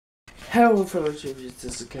Hello fellow YouTubers,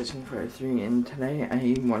 this is Catching Fire 3 and today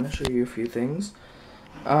I want to show you a few things.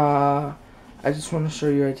 I just want to show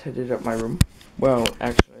you I tidied up my room. Well,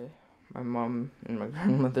 actually, my mom and my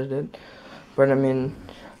grandmother did. But I mean,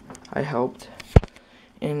 I helped.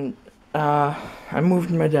 And I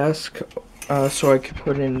moved my desk so I could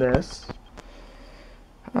put in this.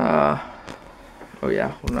 Oh yeah,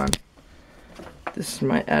 hold on. This is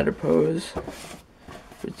my adipose,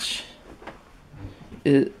 which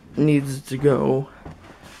it needs to go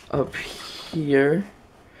up here,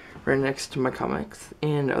 right next to my comics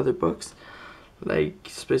and other books, like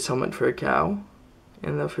Space Helmet for a Cow,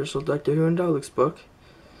 and the official Doctor Who and Daleks book.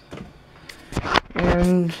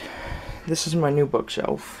 And this is my new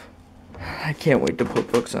bookshelf. I can't wait to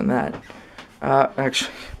put books on that.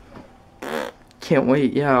 Actually, can't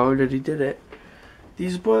wait. Yeah, I already did it.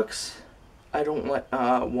 These books, I don't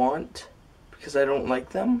want because I don't like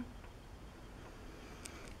them.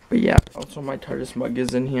 But yeah, also my TARDIS mug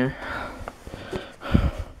is in here,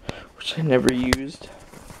 which I never used.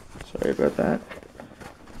 Sorry about that.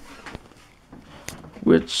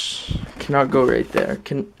 Which cannot go right there.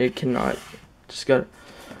 It cannot. Just gotta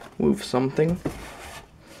move something.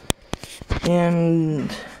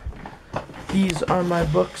 And these are my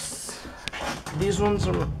books. These ones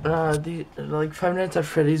are like Five Nights at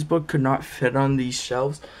Freddy's book could not fit on these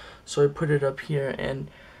shelves, so I put it up here,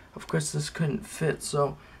 and of course this couldn't fit,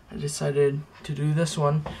 so I decided to do this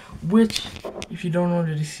one, which, if you don't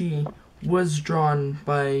already see, was drawn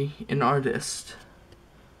by an artist.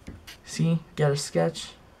 See, got a sketch.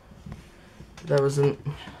 That wasn't.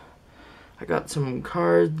 I got some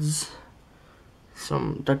cards,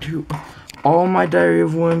 some Doctor Who, all my Diary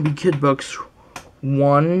of a Wimpy Kid books,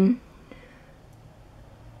 1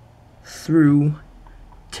 through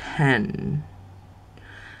 10.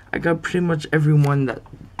 I got pretty much every one that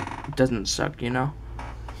doesn't suck, you know.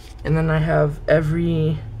 And then I have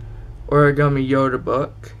every Origami Yoda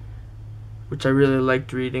book, which I really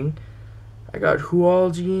liked reading. I got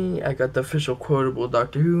Whoology, I got the official quotable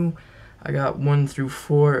Doctor Who, I got 1 through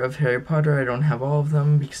 4 of Harry Potter. I don't have all of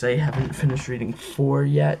them because I haven't finished reading 4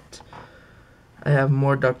 yet. I have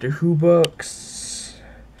more Doctor Who books.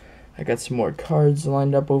 I got some more cards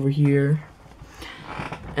lined up over here.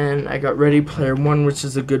 And I got Ready Player One, which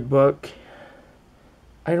is a good book.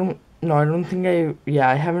 I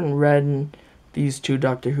haven't read these 2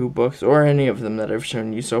 Doctor Who books, or any of them that I've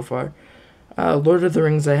shown you so far. Lord of the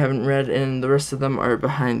Rings I haven't read, and the rest of them are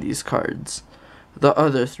behind these cards. The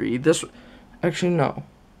other 3, actually no,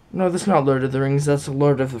 that's not Lord of the Rings, that's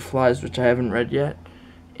Lord of the Flies, which I haven't read yet.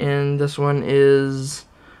 And this one is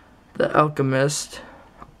The Alchemist.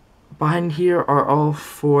 Behind here are all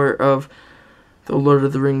 4 of the Lord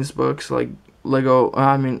of the Rings books, like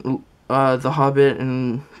The Hobbit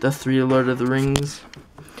and the 3 Lord of the Rings.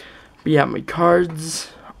 But yeah, my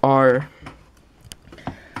cards are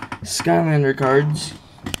Skylander cards,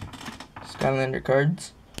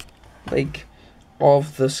 like all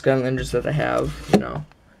of the Skylanders that I have, you know.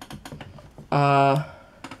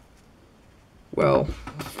 Well,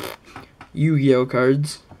 Yu-Gi-Oh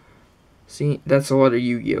cards. See, that's a lot of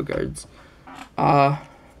Yu-Gi-Oh cards.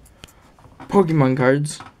 Pokemon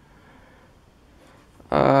cards.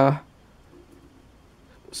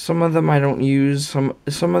 Some of them I don't use. Some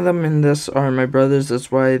of them in this are my brother's.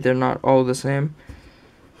 That's why they're not all the same.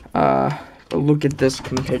 But look at this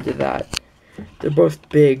compared to that. They're both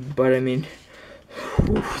big, but I mean,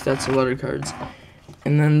 whew, that's a lot of cards.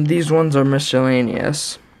 And then these ones are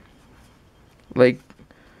miscellaneous, like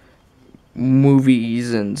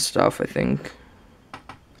movies and stuff. I think.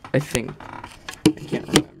 I can't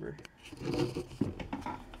remember.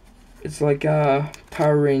 It's like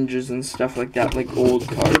Power Rangers and stuff like that, like old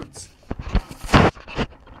cards.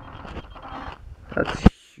 That's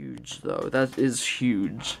huge, though. That is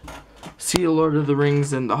huge. See Lord of the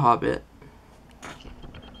Rings and The Hobbit.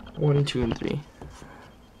 1, 2, and 3.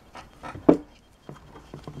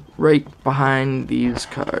 Right behind these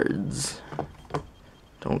cards.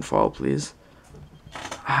 Don't fall, please.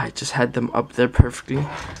 I just had them up there perfectly.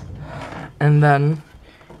 And then,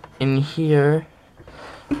 in here,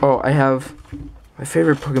 I have my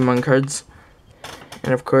favorite Pokemon cards.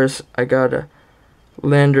 And of course, I got a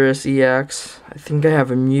Landorus EX. I think I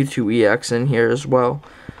have a Mewtwo EX in here as well,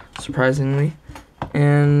 surprisingly.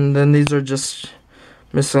 And then these are just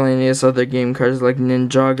miscellaneous other game cards like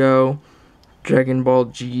Ninjago, Dragon Ball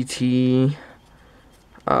GT.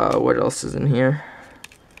 What else is in here?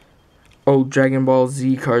 Oh, Dragon Ball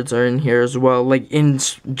Z cards are in here as well, like in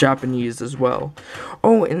Japanese as well.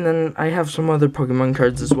 Oh, and then I have some other Pokemon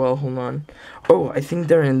cards as well. Hold on. Oh, I think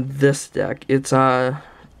they're in this deck. It's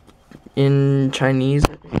in Chinese,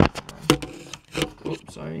 I think.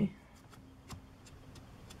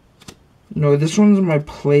 No, this one's my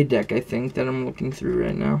play deck, I think, that I'm looking through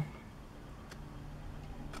right now.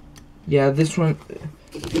 Yeah, this one...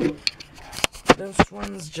 This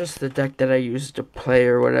one's just the deck that I used to play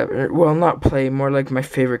or whatever. Well, not play, more like my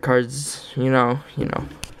favorite cards. You know,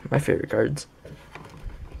 my favorite cards.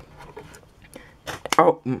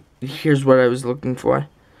 Oh, here's what I was looking for.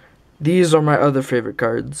 These are my other favorite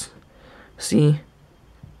cards. See?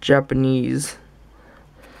 Japanese.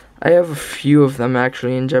 I have a few of them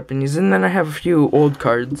actually in Japanese, and then I have a few old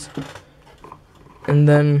cards. And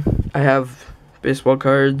then I have baseball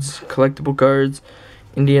cards, collectible cards,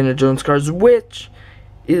 Indiana Jones cards, which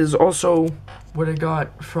is also what I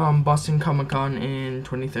got from Boston Comic Con in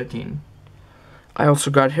 2013. I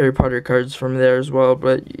also got Harry Potter cards from there as well,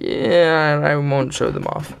 but yeah, I won't show them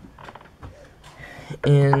off.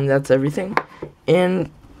 And that's everything.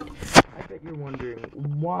 And I bet you're wondering,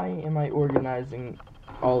 why am I organizing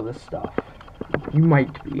all this stuff? You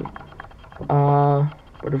might be.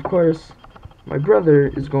 But of course, my brother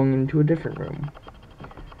is going into a different room.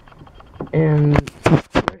 And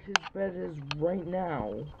where his bed is right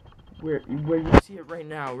now, where you see it right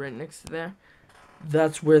now, right next to there,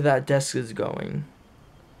 that's where that desk is going.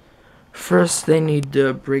 First, they need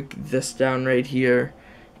to break this down right here,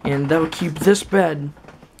 and that'll keep this bed.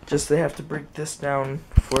 Just they have to break this down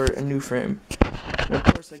for a new frame. And of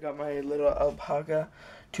course, I got my little alpaca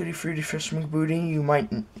Tutti Frutti Fresh Booty. You might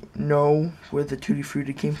know where the Tutti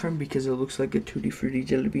Frutti came from because it looks like a Tutti Frutti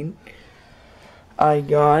jelly bean. I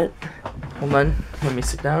got, hold on, let me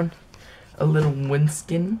sit down, a little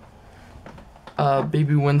Winston,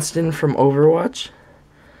 baby Winston from Overwatch,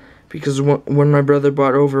 because when my brother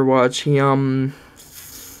bought Overwatch,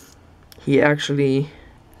 he actually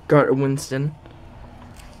got a Winston.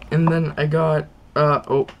 And then I got,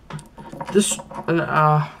 this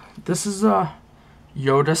is a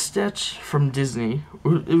Yoda Stitch from Disney,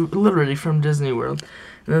 literally from Disney World.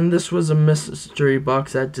 And then this was a mystery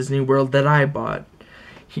box at Disney World that I bought.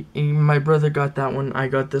 My brother got that one, I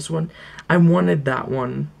got this one. I wanted that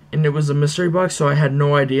one, and it was a mystery box, so I had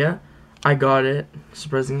no idea. I got it,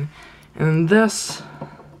 surprisingly. And this,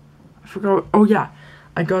 I forgot, oh yeah,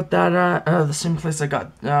 I got that at the same place I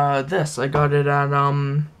got this. I got it at,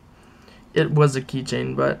 it was a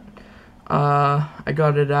keychain, but I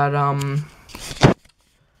got it at,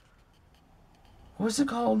 what was it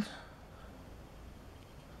called?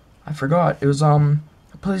 I forgot. It was, a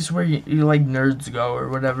place where you like nerds go or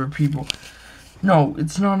whatever, people. No,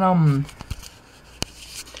 it's not,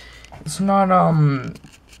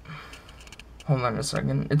 hold on a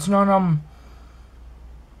second. It's not,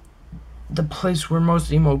 the place where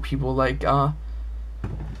most emo people like,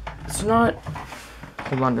 it's not,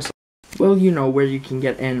 hold on a second. Well, you know, where you can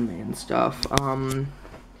get anime and stuff.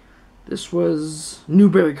 This was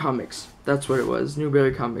Newberry Comics. That's what it was.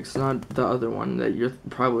 Newberry Comics, not the other one that you're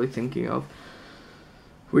probably thinking of,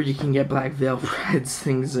 where you can get Black Veil Brides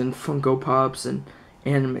things and Funko Pops and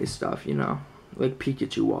anime stuff, you know, like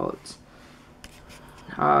Pikachu wallets.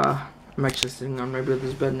 I'm actually sitting on my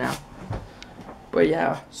brother's bed now. But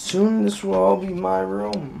yeah, soon this will all be my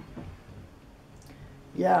room.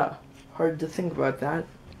 Yeah, hard to think about that.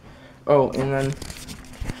 Oh, and then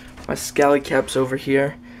my Scally Cap's over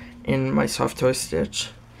here in my soft toy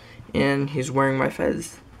Stitch. And he's wearing my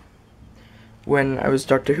fez when I was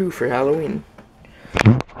Doctor Who for Halloween.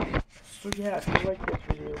 So yeah, if you like this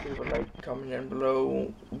video, leave a like, comment down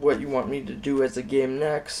below what you want me to do as a game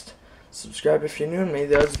next. Subscribe if you're new, and may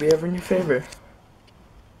the odds be ever in your favor.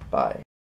 Bye.